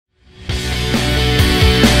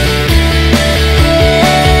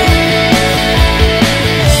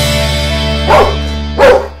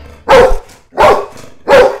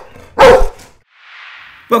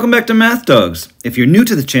Welcome back to Math Dogs. If you're new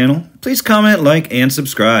to the channel, please comment, like, and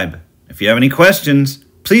subscribe. If you have any questions,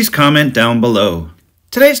 please comment down below.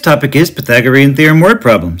 Today's topic is Pythagorean Theorem word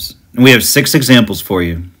problems, and we have 6 examples for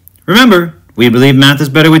you. Remember, we believe math is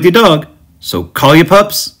better with your dog, so call your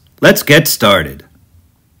pups. Let's get started.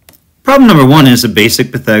 Problem number 1 is a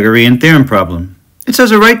basic Pythagorean Theorem problem. It says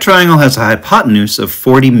a right triangle has a hypotenuse of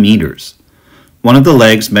 40 meters. One of the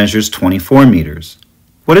legs measures 24 meters.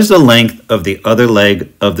 What is the length of the other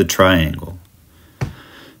leg of the triangle?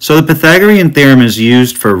 So the Pythagorean theorem is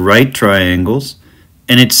used for right triangles,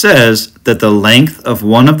 and it says that the length of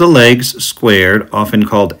one of the legs squared, often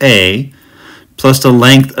called A, plus the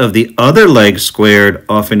length of the other leg squared,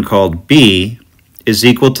 often called B, is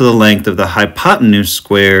equal to the length of the hypotenuse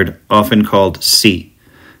squared, often called C.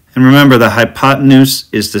 And remember, the hypotenuse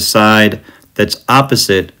is the side that's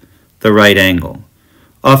opposite the right angle.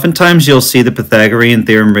 Oftentimes you'll see the Pythagorean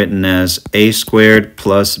theorem written as a squared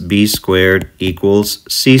plus b squared equals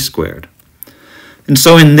c squared. And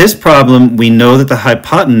so in this problem, we know that the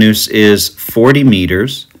hypotenuse is 40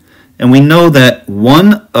 meters, and we know that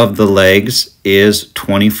one of the legs is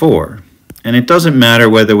 24. And it doesn't matter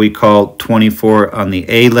whether we call 24 on the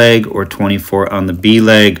A leg or 24 on the B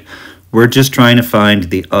leg. We're just trying to find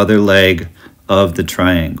the other leg of the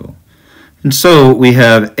triangle. And so we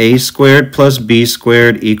have a squared plus b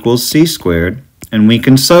squared equals c squared, and we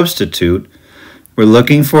can substitute. We're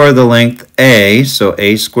looking for the length a, so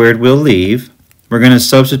a squared will leave. We're going to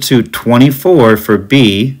substitute 24 for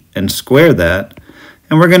b and square that,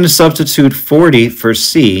 and we're going to substitute 40 for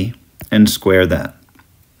c and square that.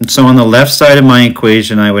 And so on the left side of my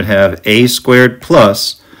equation, I would have a squared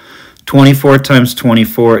plus 24 times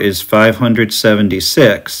 24 is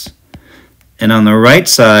 576. And on the right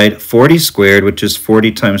side, 40 squared, which is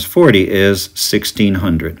 40 times 40, is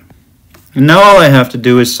 1600. And now all I have to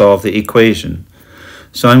do is solve the equation.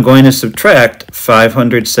 So I'm going to subtract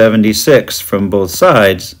 576 from both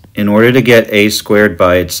sides in order to get a squared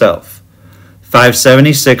by itself.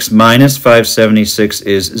 576 minus 576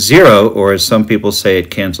 is 0, or as some people say,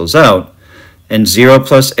 it cancels out. And 0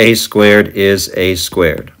 plus a squared is a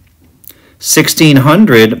squared.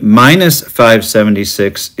 1600 minus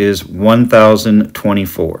 576 is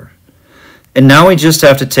 1024. And now we just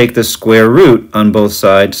have to take the square root on both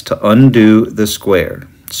sides to undo the square.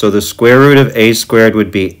 So the square root of a squared would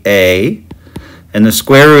be a, and the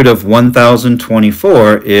square root of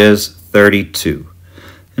 1024 is 32.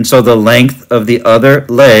 And so the length of the other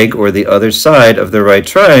leg, or the other side of the right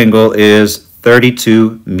triangle, is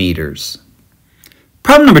 32 meters.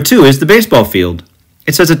 Problem number 2 is the baseball field.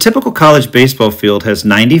 It says a typical college baseball field has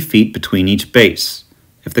 90 feet between each base.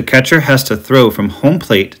 If the catcher has to throw from home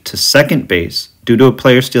plate to second base due to a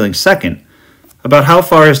player stealing second, about how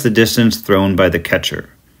far is the distance thrown by the catcher?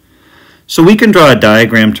 So we can draw a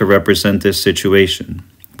diagram to represent this situation.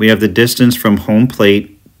 We have the distance from home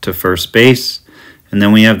plate to first base, and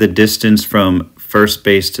then we have the distance from first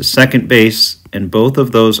base to second base, and both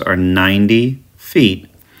of those are 90 feet.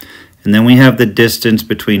 And then we have the distance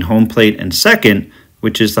between home plate and second,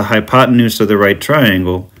 which is the hypotenuse of the right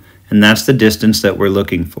triangle, and that's the distance that we're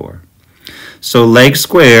looking for. So leg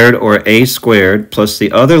squared, or a squared, plus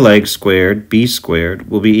the other leg squared, b squared,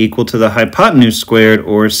 will be equal to the hypotenuse squared,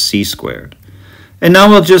 or c squared. And now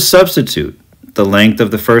we'll just substitute. The length of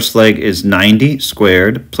the first leg is 90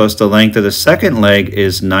 squared, plus the length of the second leg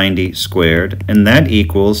is 90 squared, and that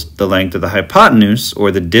equals the length of the hypotenuse, or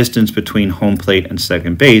the distance between home plate and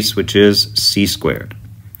second base, which is c squared.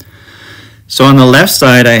 So on the left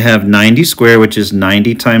side, I have 90 squared, which is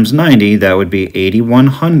 90 times 90. That would be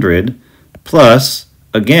 8100, plus,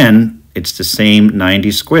 again, it's the same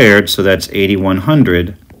 90 squared, so that's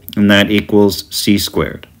 8100, and that equals c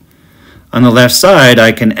squared. On the left side,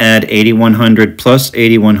 I can add 8100 plus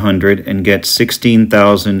 8100 and get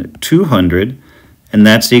 16,200, and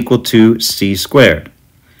that's equal to c squared.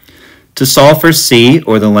 To solve for c,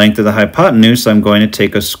 or the length of the hypotenuse, I'm going to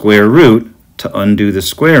take a square root to undo the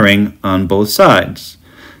squaring on both sides.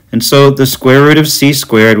 And so the square root of c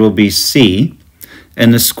squared will be c,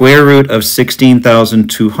 and the square root of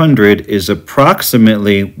 16,200 is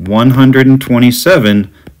approximately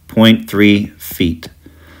 127.3 feet.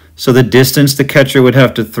 So the distance the catcher would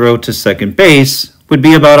have to throw to second base would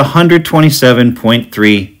be about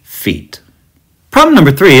 127.3 feet. Problem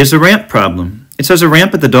number 3 is a ramp problem. It says a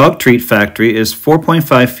ramp at the dog treat factory is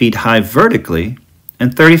 4.5 feet high vertically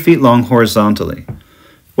and 30 feet long horizontally.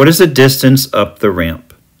 What is the distance up the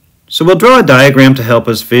ramp? So we'll draw a diagram to help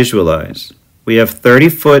us visualize. We have 30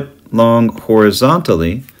 foot long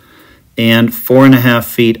horizontally and 4.5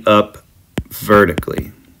 feet up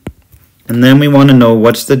vertically. And then we want to know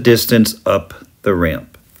what's the distance up the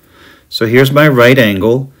ramp. So here's my right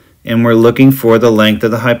angle, and we're looking for the length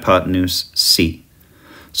of the hypotenuse, c.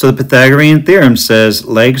 So the Pythagorean theorem says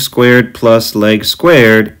leg squared plus leg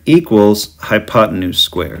squared equals hypotenuse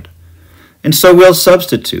squared. And so we'll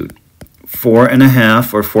substitute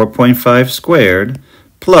 4.5 or 4.5 squared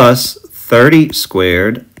plus 30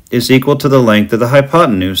 squared is equal to the length of the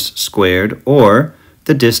hypotenuse squared, or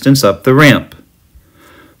the distance up the ramp.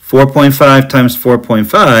 4.5 times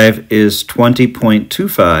 4.5 is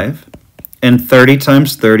 20.25, and 30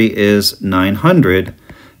 times 30 is 900,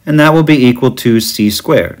 and that will be equal to c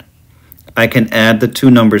squared. I can add the two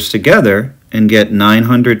numbers together and get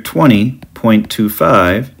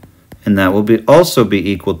 920.25, and that will also be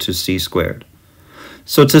equal to c squared.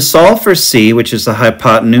 So to solve for c, which is the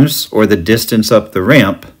hypotenuse or the distance up the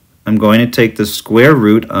ramp, I'm going to take the square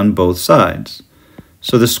root on both sides.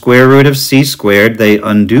 So the square root of c squared, they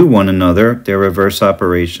undo one another. Their reverse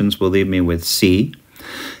operations will leave me with c.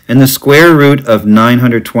 And the square root of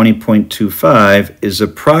 920.25 is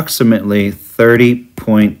approximately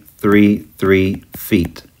 30.33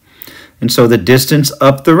 feet. And so the distance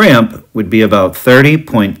up the ramp would be about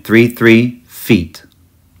 30.33 feet.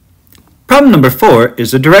 Problem number 4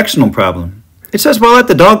 is a directional problem. It says while at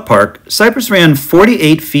the dog park, Cypress ran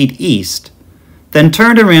 48 feet east, then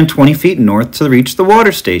turned and ran 20 feet north to reach the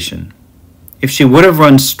water station. If she would have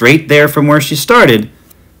run straight there from where she started,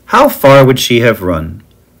 how far would she have run?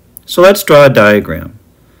 So let's draw a diagram.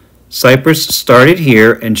 Cypress started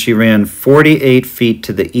here and she ran 48 feet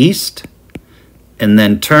to the east and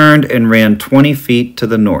then turned and ran 20 feet to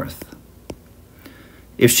the north.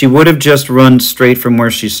 If she would have just run straight from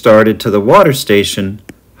where she started to the water station,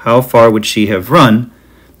 how far would she have run?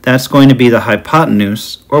 That's going to be the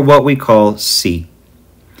hypotenuse, or what we call c.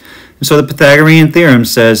 And so the Pythagorean theorem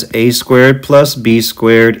says a squared plus b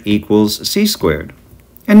squared equals c squared.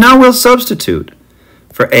 And now we'll substitute.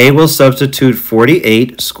 For a, we'll substitute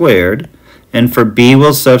 48 squared, and for b,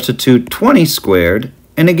 we'll substitute 20 squared.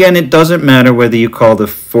 And again, it doesn't matter whether you call the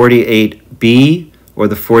 48b or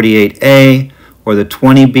the 48a or the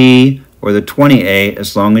 20b or the 20a,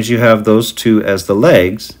 as long as you have those two as the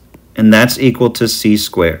legs, and that's equal to c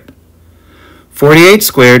squared. 48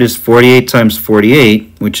 squared is 48 times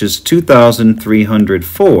 48, which is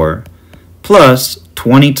 2,304, plus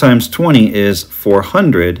 20 times 20 is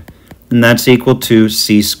 400, and that's equal to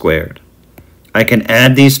c squared. I can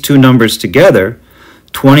add these two numbers together.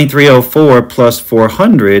 2304 plus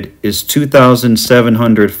 400 is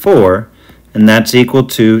 2,704, and that's equal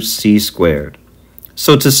to c squared.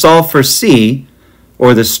 So to solve for c,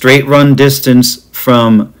 or the straight run distance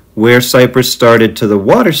from where Cypress started to the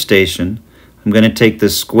water station, I'm going to take the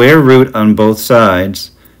square root on both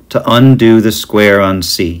sides to undo the square on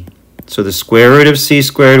c. So the square root of c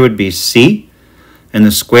squared would be c, and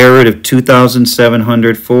the square root of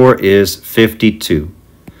 2,704 is 52.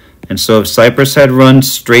 And so if Cypress had run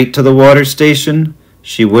straight to the water station,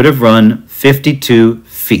 she would have run 52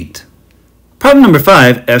 feet. Problem number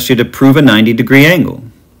 5 asks you to prove a 90-degree angle.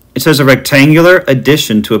 It says a rectangular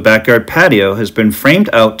addition to a backyard patio has been framed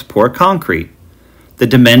out to pour concrete. The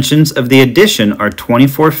dimensions of the addition are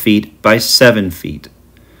 24 feet by 7 feet.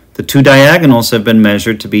 The two diagonals have been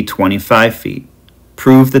measured to be 25 feet.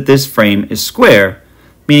 Prove that this frame is square,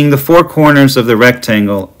 meaning the four corners of the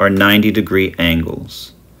rectangle are 90-degree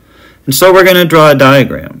angles. And so we're going to draw a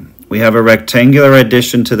diagram. We have a rectangular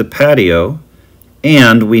addition to the patio,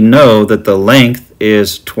 and we know that the length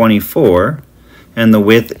is 24 and the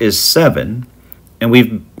width is 7, and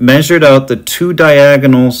we've measured out the two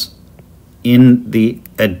diagonals in the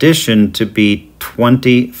addition to be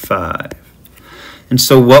 25. And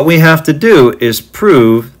so what we have to do is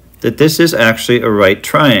prove that this is actually a right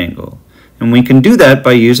triangle, and we can do that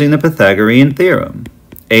by using the Pythagorean theorem.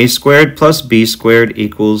 A squared plus b squared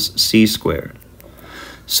equals c squared.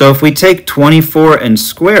 So if we take 24 and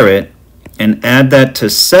square it, and add that to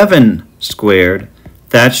 7 squared,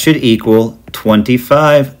 that should equal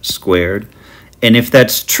 25 squared. And if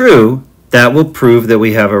that's true, that will prove that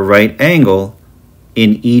we have a right angle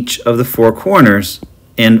in each of the four corners,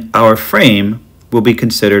 and our frame will be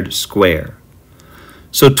considered square.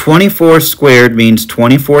 So 24 squared means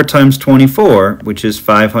 24 times 24, which is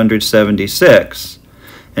 576.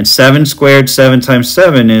 And 7 squared, 7 times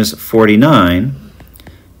 7 is 49.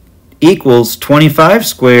 Equals 25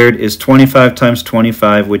 squared is 25 times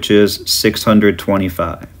 25, which is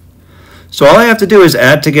 625. So all I have to do is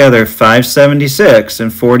add together 576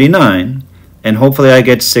 and 49, and hopefully I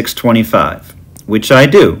get 625, which I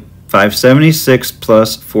do. 576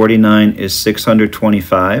 plus 49 is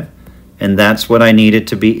 625, and that's what I need it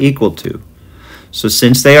to be equal to. So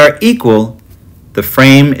since they are equal, the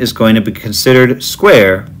frame is going to be considered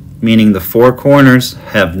square, meaning the four corners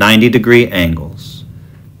have 90-degree angles.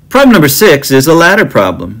 Problem number 6 is a ladder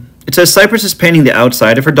problem. It says Cypress is painting the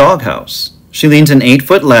outside of her doghouse. She leans an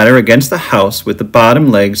 8-foot ladder against the house with the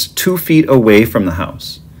bottom legs 2 feet away from the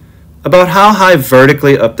house. About how high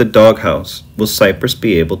vertically up the doghouse will Cypress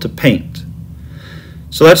be able to paint?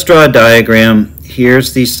 So let's draw a diagram.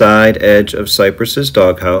 Here's the side edge of Cypress's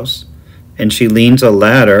doghouse, and she leans a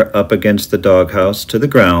ladder up against the doghouse to the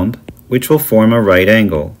ground, which will form a right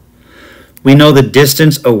angle. We know the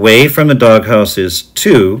distance away from the doghouse is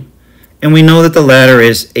 2, and we know that the ladder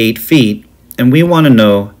is 8 feet, and we want to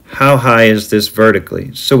know how high is this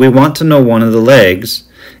vertically. So we want to know one of the legs,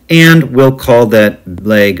 and we'll call that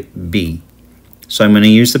leg B. So I'm going to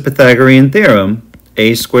use the Pythagorean Theorem,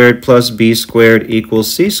 a squared plus b squared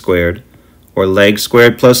equals c squared, or leg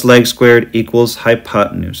squared plus leg squared equals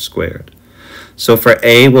hypotenuse squared. So for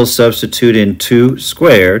a, we'll substitute in 2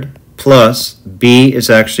 squared, plus b is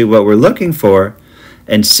actually what we're looking for,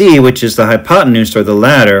 and c, which is the hypotenuse or the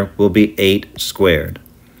ladder, will be 8 squared.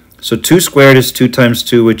 So 2 squared is 2 times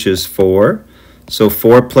 2, which is 4. So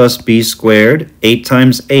 4 plus b squared, 8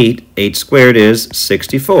 times 8, 8 squared is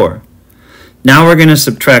 64. Now we're going to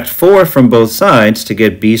subtract 4 from both sides to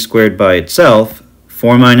get b squared by itself.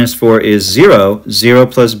 4 minus 4 is 0. 0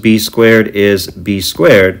 plus b squared is b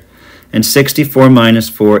squared. And 64 minus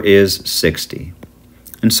 4 is 60.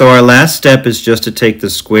 And so our last step is just to take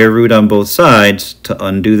the square root on both sides to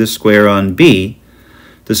undo the square on b.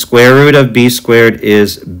 The square root of b squared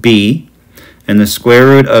is b, and the square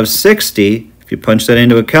root of 60, if you punch that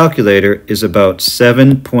into a calculator, is about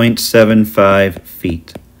 7.75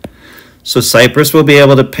 feet. So Cypress will be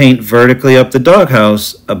able to paint vertically up the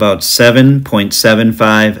doghouse about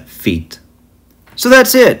 7.75 feet. So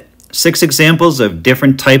that's it. 6 examples of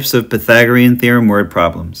different types of Pythagorean Theorem word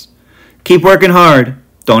problems. Keep working hard.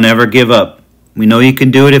 Don't ever give up. We know you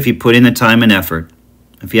can do it if you put in the time and effort.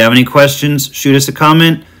 If you have any questions, shoot us a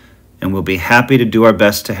comment, and we'll be happy to do our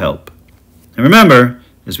best to help. And remember,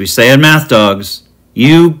 as we say on Math Dogs,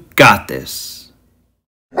 you got this.